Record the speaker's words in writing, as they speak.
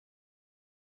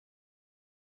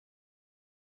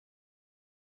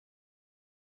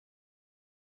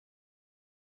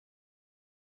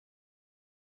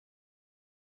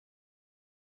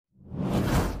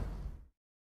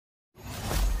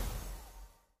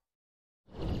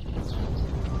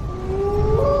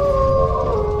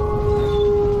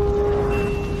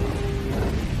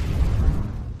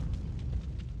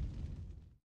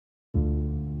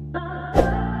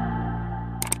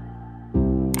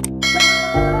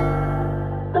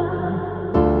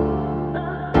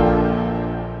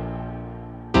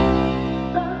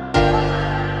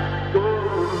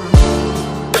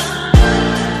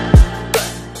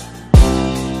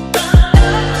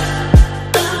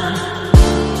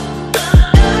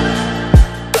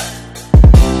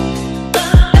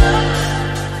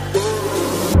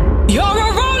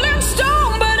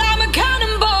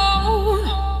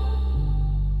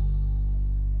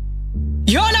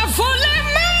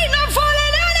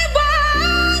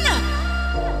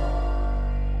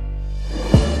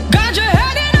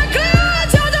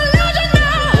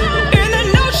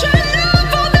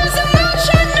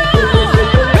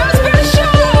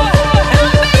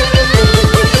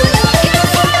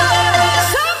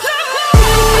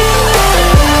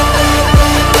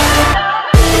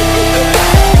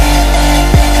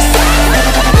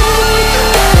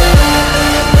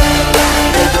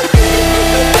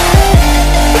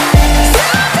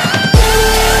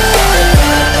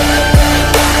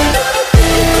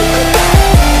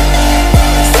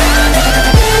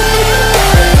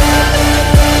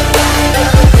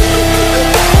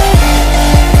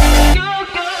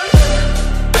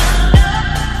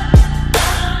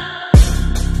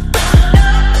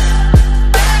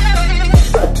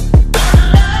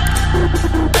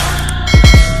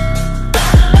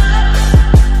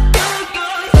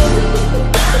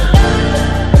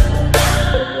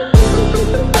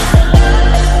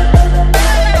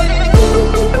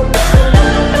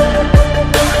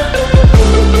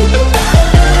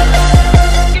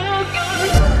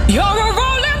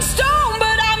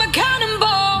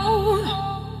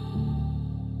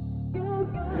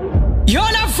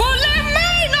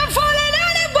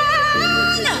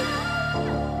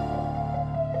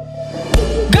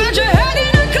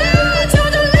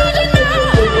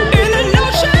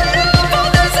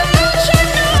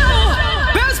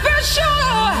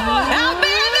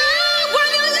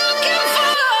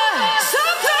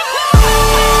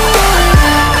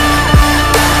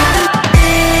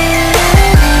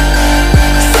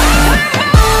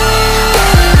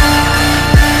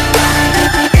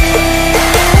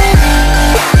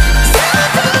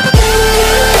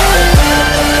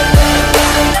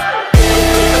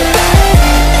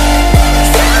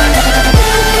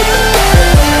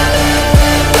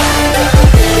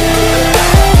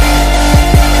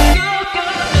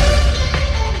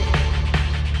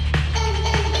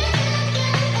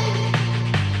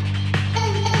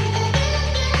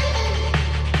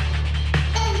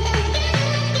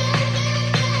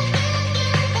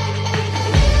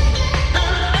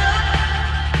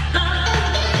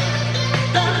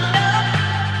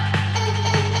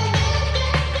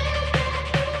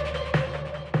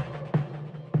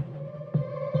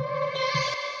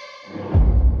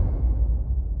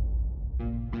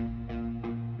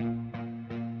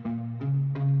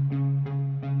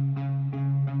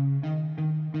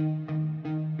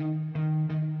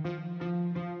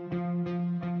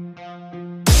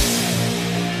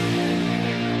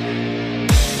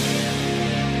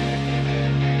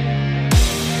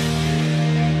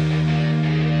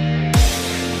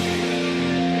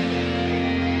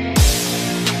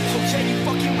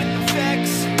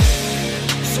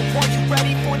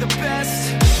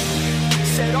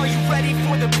ready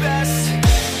for the best.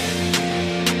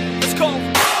 Let's go.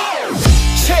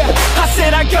 Yeah, I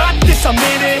said I got this, I'm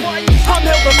in it. I'm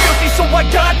hella filthy, so I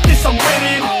got this, I'm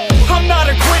winning. I'm not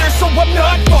a quitter, so I'm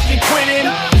not fucking quitting.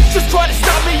 Just try to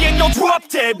stop me and you'll drop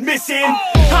dead missing.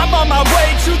 I'm on my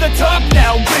way to the top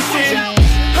now, listen.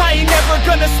 I ain't never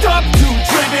gonna stop, too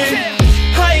driven.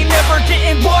 I ain't never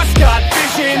getting lost, got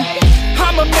vision.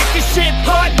 I'ma make this shit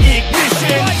hot,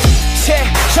 ignition. Yeah,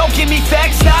 yo, give me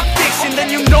facts, not fiction.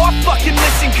 Then you know I fucking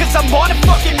listen, cause I'm on a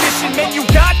fucking mission. Man, you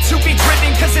got to be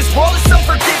driven, cause this world is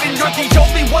unforgiving. You're the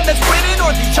only one that's winning, or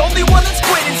the only one that's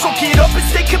quitting. So get up and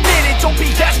stay committed, don't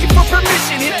be asking for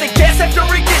permission. Hit the gas after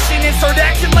ignition and start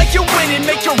acting like you're winning.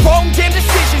 Make your own damn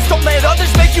decisions, don't let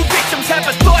others make you victims. Have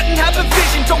a thought and have a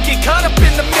vision, don't get caught up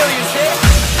in the millions.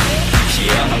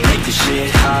 Yeah, I'ma make this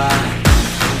shit hot.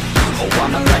 Oh,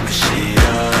 I'ma light the shit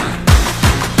up.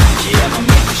 Yeah, I'ma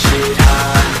make this shit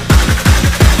hot.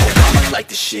 Oh, I'ma light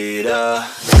the shit up.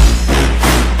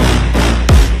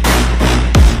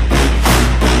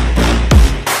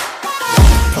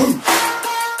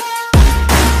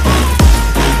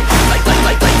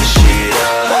 Light the shit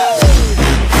up.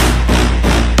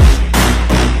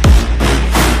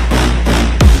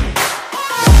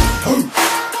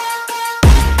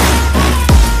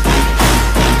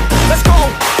 Let's go.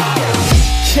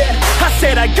 Yeah, I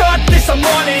said I got this, I'm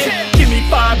on it. Give me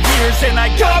 5 years and I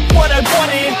got what I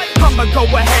wanted. I'ma go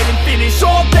ahead and finish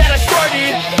all that I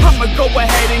started. I'ma go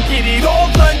ahead and get it all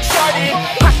uncharted.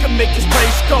 I can make this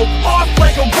place go off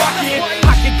like a rocket.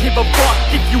 I can give a fuck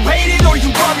if you hate it or you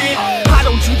love it. I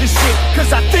don't do this shit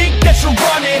cause I think that you're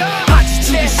on it. I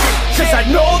just do this shit cause I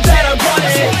know that I want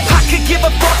it. I could give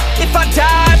a fuck if I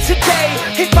die today.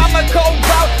 If I'ma go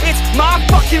out, it's my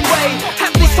fucking way.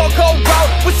 At least I'll go out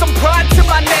with some pride to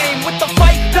my name. With the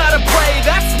fight, not a play,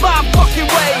 that's my fucking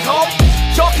way, ho.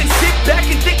 Y'all can sit back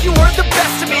and think you heard the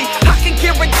best of me. I can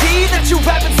guarantee that you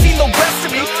haven't seen the rest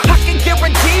of me. I can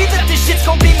guarantee that this shit's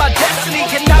gonna be my destiny.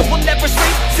 And I will never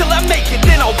sleep till I make it,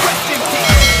 then I'll rest in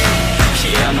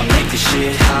peace. Yeah, I'ma make this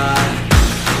shit hot.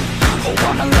 Oh,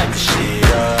 I'ma light the shit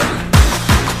up.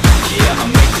 Yeah,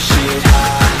 I'ma make this shit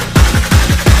hot.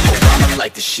 Oh, I'ma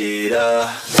light the shit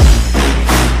up.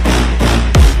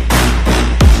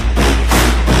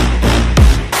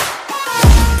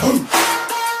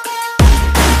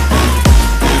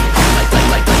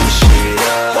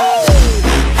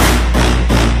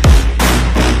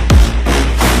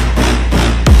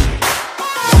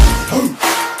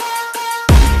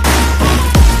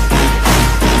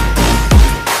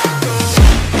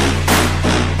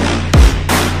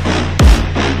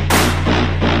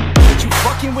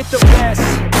 With the best,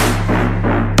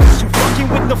 you fucking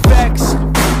with the facts.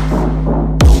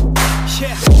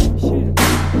 Yeah,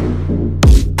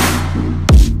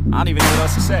 I don't even know what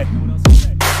else to say.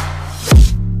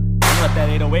 You let that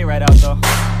 808 right out though.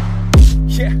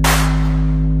 Yeah.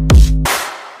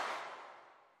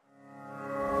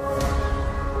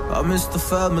 I miss the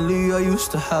family I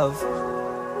used to have.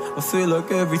 I feel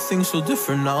like everything's so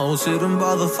different now. Sitting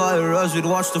by the fire as we'd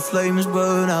watch the flames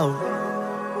burn out.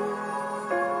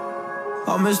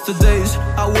 I miss the days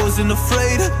I wasn't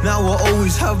afraid. Now I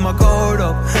always have my guard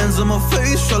up. Hands on my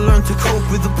face, I learned to cope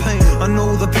with the pain. I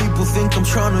know that people think I'm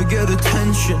trying to get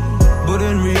attention, but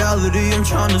in reality I'm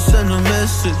trying to send a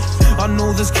message. I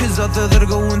know there's kids out there that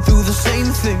are going through the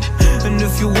same thing, and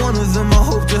if you're one of them, I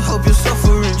hope to help your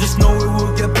suffering. Just know it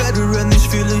will get better and these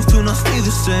feelings do not stay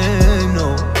the same.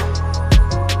 No,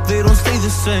 they don't stay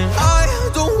the same. I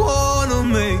don't wanna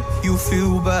make you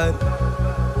feel bad,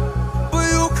 but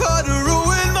you kinda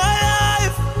ruined my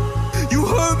life. You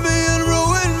hurt me and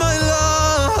ruined my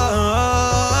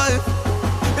life.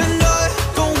 And I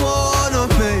don't wanna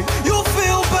make you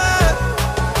feel bad,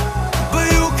 but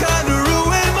you kinda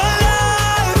ruined my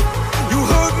life. You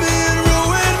hurt me and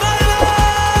ruined my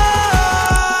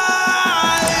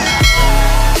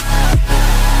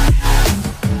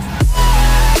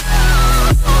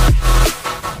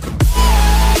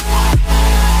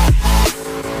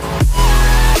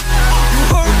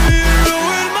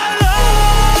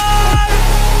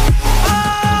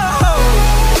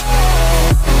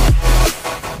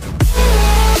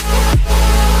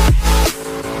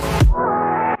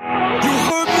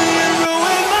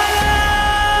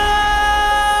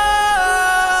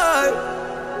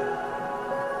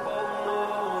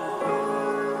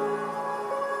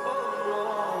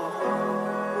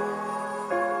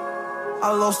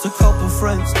I lost a couple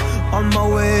friends on my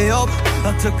way up.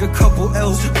 I took a couple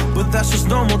L's, but that's just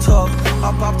normal talk.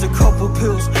 I popped a couple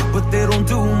pills, but they don't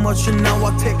do much. And now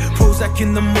I take Prozac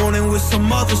in the morning with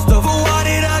some other stuff. But why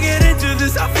did I get into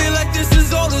this? I feel like this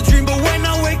is all a dream. But when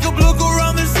I wake up, look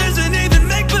around and see